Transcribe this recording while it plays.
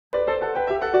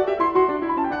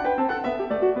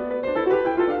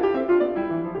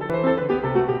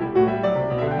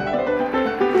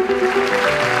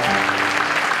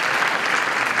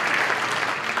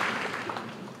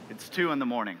2 in the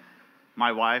morning.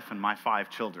 My wife and my 5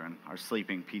 children are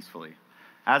sleeping peacefully,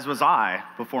 as was I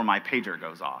before my pager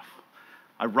goes off.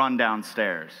 I run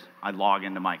downstairs. I log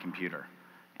into my computer.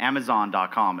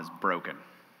 Amazon.com is broken.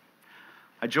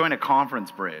 I join a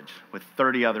conference bridge with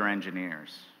 30 other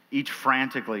engineers, each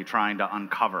frantically trying to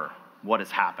uncover what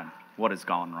has happened, what has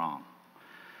gone wrong.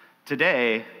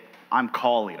 Today, I'm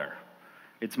call leader.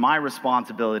 It's my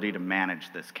responsibility to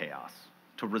manage this chaos,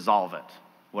 to resolve it,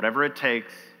 whatever it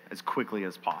takes, as quickly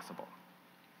as possible.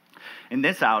 In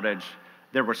this outage,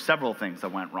 there were several things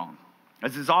that went wrong.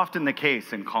 As is often the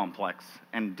case in complex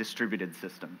and distributed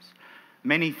systems,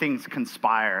 many things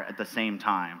conspire at the same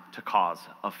time to cause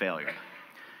a failure.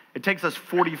 It takes us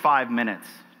 45 minutes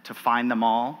to find them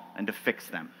all and to fix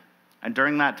them. And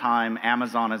during that time,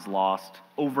 Amazon has lost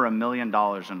over $1 million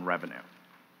in revenue.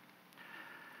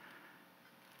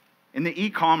 In the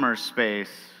e-commerce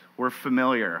space, we're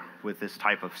familiar with this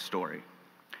type of story.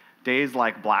 Days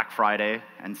like Black Friday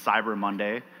and Cyber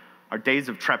Monday are days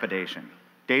of trepidation,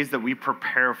 days that we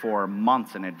prepare for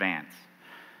months in advance,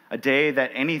 a day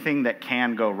that anything that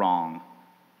can go wrong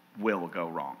will go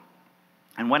wrong.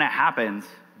 And when it happens,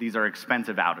 these are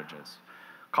expensive outages,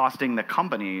 costing the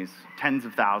companies tens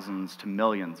of thousands to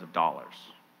millions of dollars.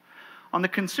 On the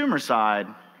consumer side,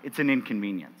 it's an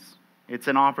inconvenience. It's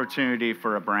an opportunity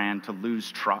for a brand to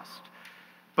lose trust.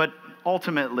 But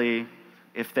ultimately,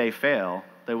 if they fail,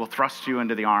 they will thrust you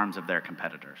into the arms of their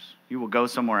competitors. You will go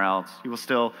somewhere else. You will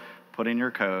still put in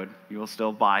your code. You will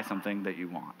still buy something that you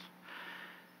want.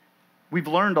 We've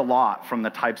learned a lot from the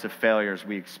types of failures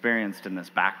we experienced in this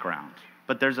background,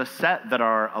 but there's a set that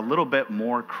are a little bit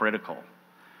more critical.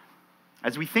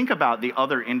 As we think about the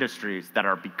other industries that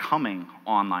are becoming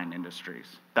online industries,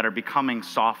 that are becoming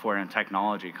software and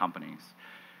technology companies,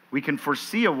 we can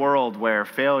foresee a world where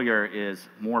failure is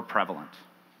more prevalent.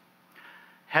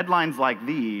 Headlines like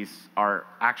these are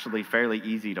actually fairly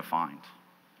easy to find,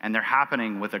 and they're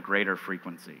happening with a greater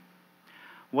frequency.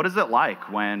 What is it like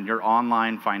when your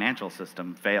online financial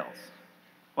system fails?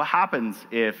 What happens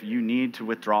if you need to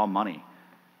withdraw money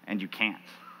and you can't?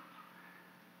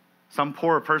 Some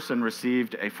poor person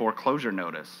received a foreclosure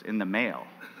notice in the mail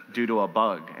due to a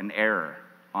bug, an error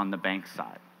on the bank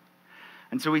side.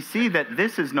 And so we see that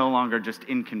this is no longer just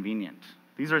inconvenient.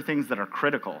 These are things that are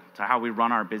critical to how we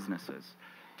run our businesses,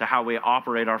 to how we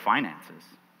operate our finances,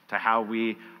 to how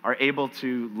we are able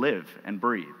to live and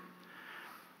breathe.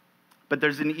 But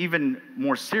there's an even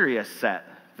more serious set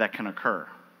that can occur.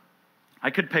 I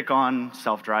could pick on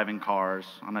self-driving cars,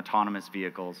 on autonomous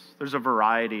vehicles. There's a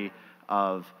variety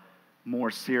of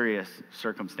more serious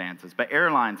circumstances, but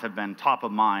airlines have been top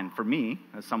of mind for me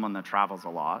as someone that travels a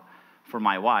lot, for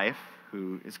my wife,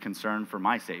 who is concerned for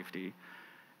my safety,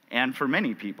 and for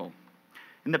many people.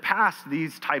 In the past,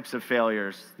 these types of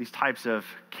failures, these types of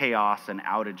chaos and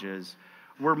outages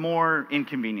were more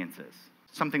inconveniences,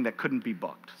 something that couldn't be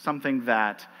booked, something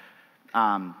that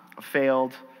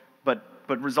failed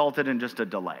but resulted in just a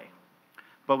delay.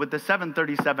 But with the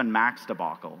 737 MAX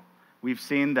debacle, we've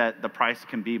seen that the price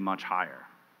can be much higher.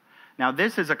 Now,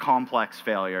 this is a complex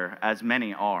failure, as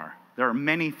many are. There are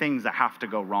many things that have to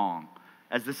go wrong,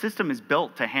 as the system is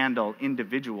built to handle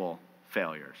individual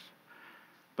failures.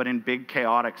 But in big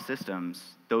chaotic systems,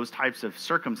 those types of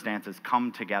circumstances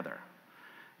come together.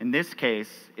 In this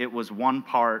case, it was one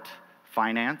part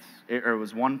finance, it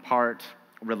was one part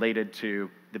related to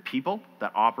the people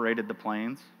that operated the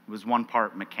planes, it was one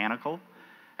part mechanical,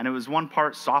 and it was one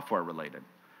part software related.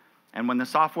 And when the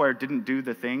software didn't do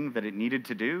the thing that it needed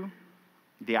to do,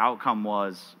 the outcome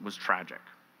was tragic.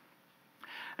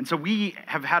 And so we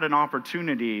have had an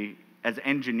opportunity as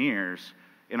engineers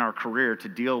in our career to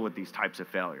deal with these types of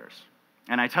failures.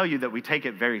 And I tell you that we take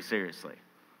it very seriously.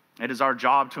 It is our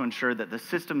job to ensure that the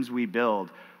systems we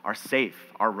build are safe,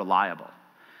 are reliable.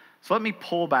 So let me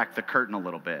pull back the curtain a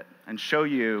little bit and show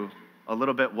you a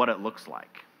little bit what it looks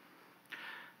like.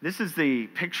 This is the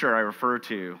picture I refer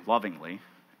to lovingly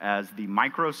as the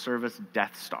microservice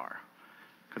Death Star,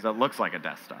 because it looks like a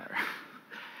Death Star.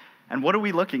 And what are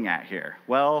we looking at here?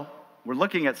 Well, we're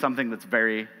looking at something that's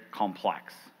very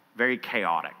complex, very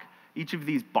chaotic. Each of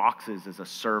these boxes is a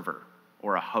server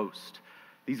or a host.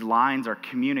 These lines are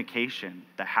communication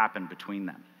that happen between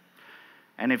them.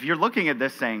 And if you're looking at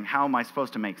this saying, how am I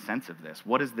supposed to make sense of this?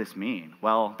 What does this mean?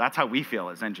 Well, that's how we feel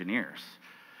as engineers.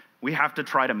 We have to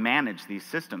try to manage these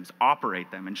systems, operate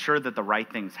them, ensure that the right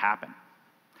things happen.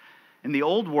 In the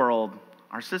old world,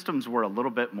 our systems were a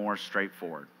little bit more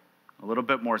straightforward, a little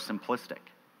bit more simplistic.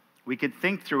 We could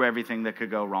think through everything that could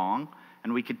go wrong,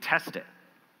 and we could test it.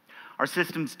 Our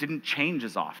systems didn't change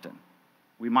as often.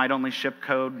 We might only ship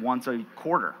code once a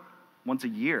quarter, once a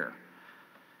year.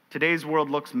 Today's world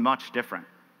looks much different,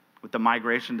 with the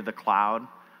migration to the cloud,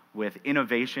 with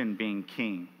innovation being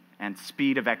king, and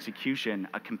speed of execution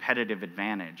a competitive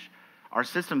advantage. Our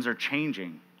systems are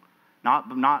changing,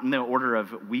 not in the order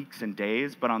of weeks and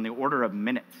days, but on the order of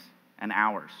minutes and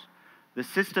hours. The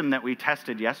system that we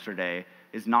tested yesterday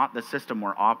is not the system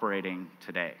we're operating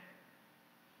today.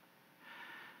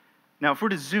 Now, if we're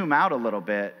to zoom out a little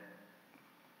bit,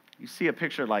 you see a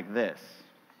picture like this.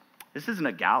 This isn't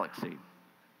a galaxy.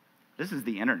 This is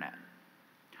the internet.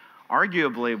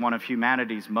 Arguably one of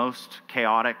humanity's most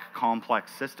chaotic,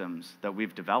 complex systems that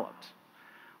we've developed.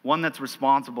 One that's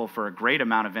responsible for a great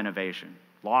amount of innovation,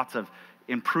 lots of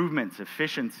improvements,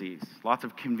 efficiencies, lots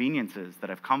of conveniences that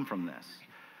have come from this.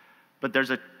 But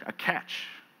there's a catch.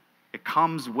 It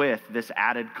comes with this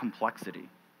added complexity,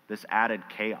 this added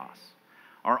chaos.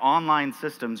 Our online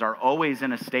systems are always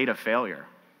in a state of failure,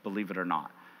 believe it or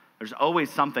not. There's always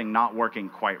something not working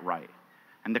quite right.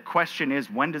 And the question is,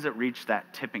 when does it reach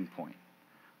that tipping point?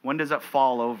 When does it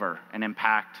fall over and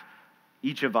impact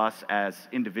each of us as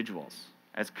individuals,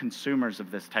 as consumers of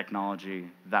this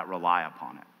technology that rely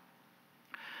upon it?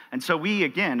 And so we,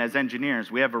 again, as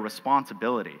engineers, we have a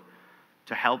responsibility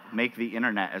to help make the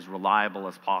internet as reliable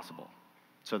as possible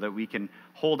so that we can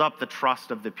hold up the trust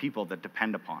of the people that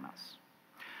depend upon us.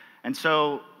 And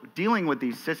so dealing with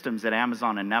these systems at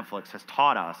Amazon and Netflix has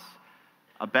taught us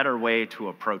a better way to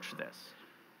approach this.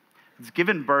 It's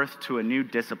given birth to a new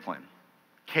discipline,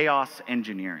 chaos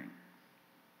engineering.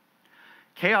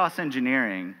 Chaos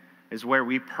engineering is where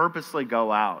we purposely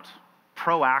go out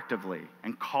proactively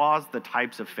and cause the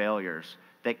types of failures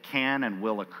that can and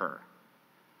will occur.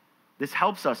 This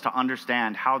helps us to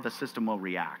understand how the system will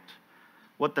react,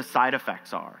 what the side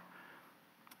effects are,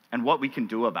 and what we can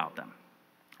do about them.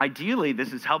 Ideally,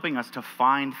 this is helping us to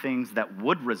find things that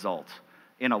would result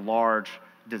in a large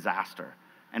disaster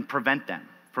and prevent them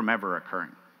from ever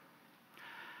occurring.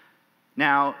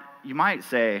 Now, you might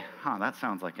say, that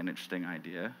sounds like an interesting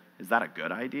idea. Is that a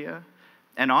good idea?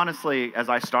 And honestly, as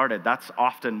I started, that's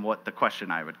often what the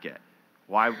question I would get.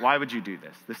 Why would you do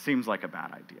this? This seems like a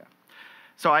bad idea.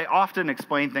 So I often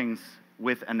explain things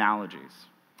with analogies.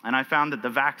 And I found that the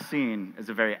vaccine is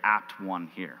a very apt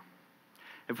one here.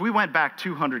 If we went back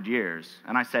 200 years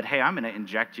and I said, hey, I'm going to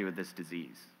inject you with this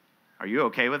disease, are you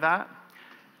okay with that?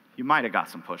 You might have got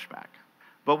some pushback.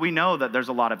 But we know that there's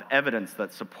a lot of evidence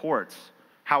that supports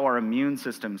how our immune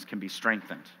systems can be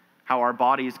strengthened, how our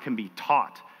bodies can be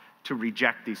taught to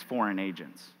reject these foreign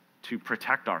agents, to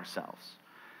protect ourselves.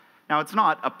 Now, it's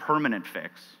not a permanent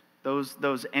fix.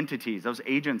 Those entities, those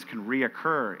agents can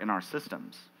reoccur in our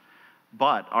systems.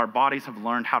 But our bodies have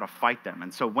learned how to fight them.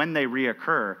 And so when they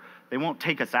reoccur, they won't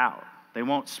take us out. They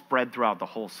won't spread throughout the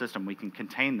whole system. We can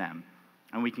contain them,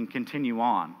 and we can continue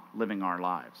on living our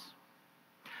lives.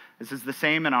 This is the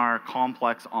same in our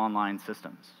complex online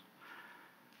systems.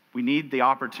 We need the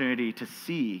opportunity to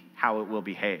see how it will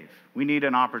behave. We need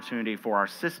an opportunity for our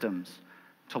systems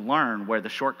to learn where the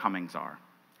shortcomings are,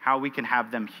 how we can have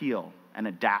them heal and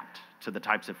adapt to the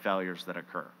types of failures that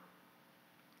occur.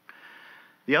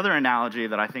 The other analogy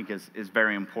that I think is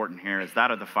very important here is that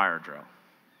of the fire drill.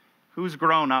 Who's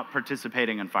grown up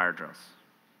participating in fire drills?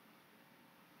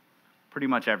 Pretty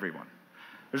much everyone.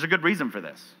 There's a good reason for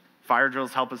this. Fire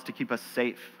drills help us to keep us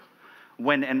safe.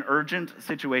 When an urgent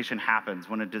situation happens,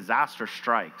 when a disaster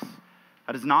strikes,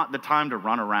 that is not the time to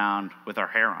run around with our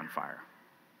hair on fire.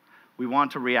 We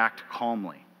want to react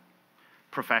calmly,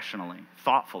 professionally,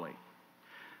 thoughtfully.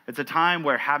 It's a time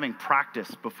where having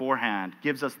practiced beforehand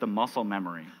gives us the muscle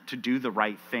memory to do the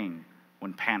right thing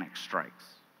when panic strikes.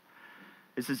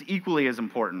 This is equally as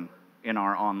important in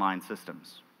our online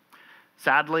systems.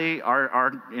 Sadly,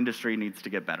 our industry needs to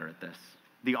get better at this.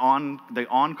 The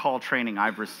on-call training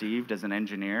I've received as an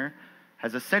engineer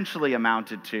has essentially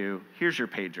amounted to, here's your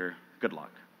pager, good luck.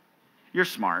 You're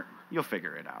smart, you'll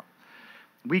figure it out.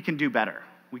 We can do better.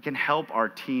 We can help our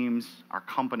teams, our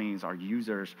companies, our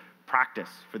users practice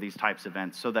for these types of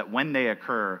events so that when they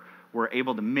occur, we're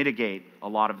able to mitigate a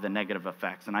lot of the negative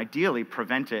effects and ideally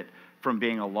prevent it from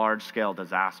being a large-scale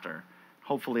disaster.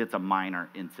 Hopefully it's a minor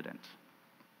incident.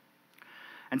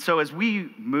 And so as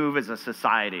we move as a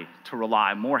society to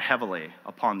rely more heavily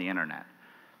upon the internet,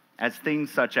 as things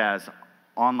such as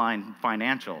online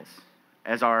financials,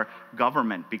 as our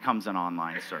government becomes an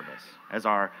online service, as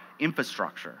our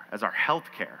infrastructure, as our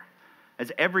healthcare,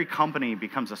 as every company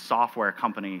becomes a software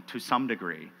company to some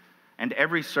degree, and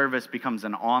every service becomes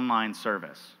an online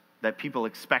service that people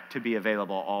expect to be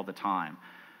available all the time,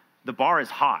 the bar is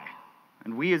high,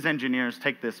 and we as engineers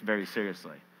take this very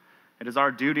seriously. It is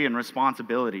our duty and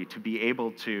responsibility to be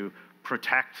able to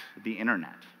protect the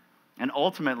internet And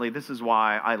ultimately, this is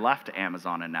why I left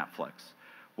Amazon and Netflix,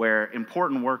 where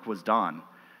important work was done.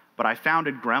 But I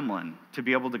founded Gremlin to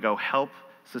be able to go help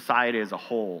society as a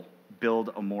whole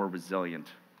build a more resilient,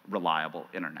 reliable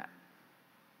internet.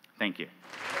 Thank you.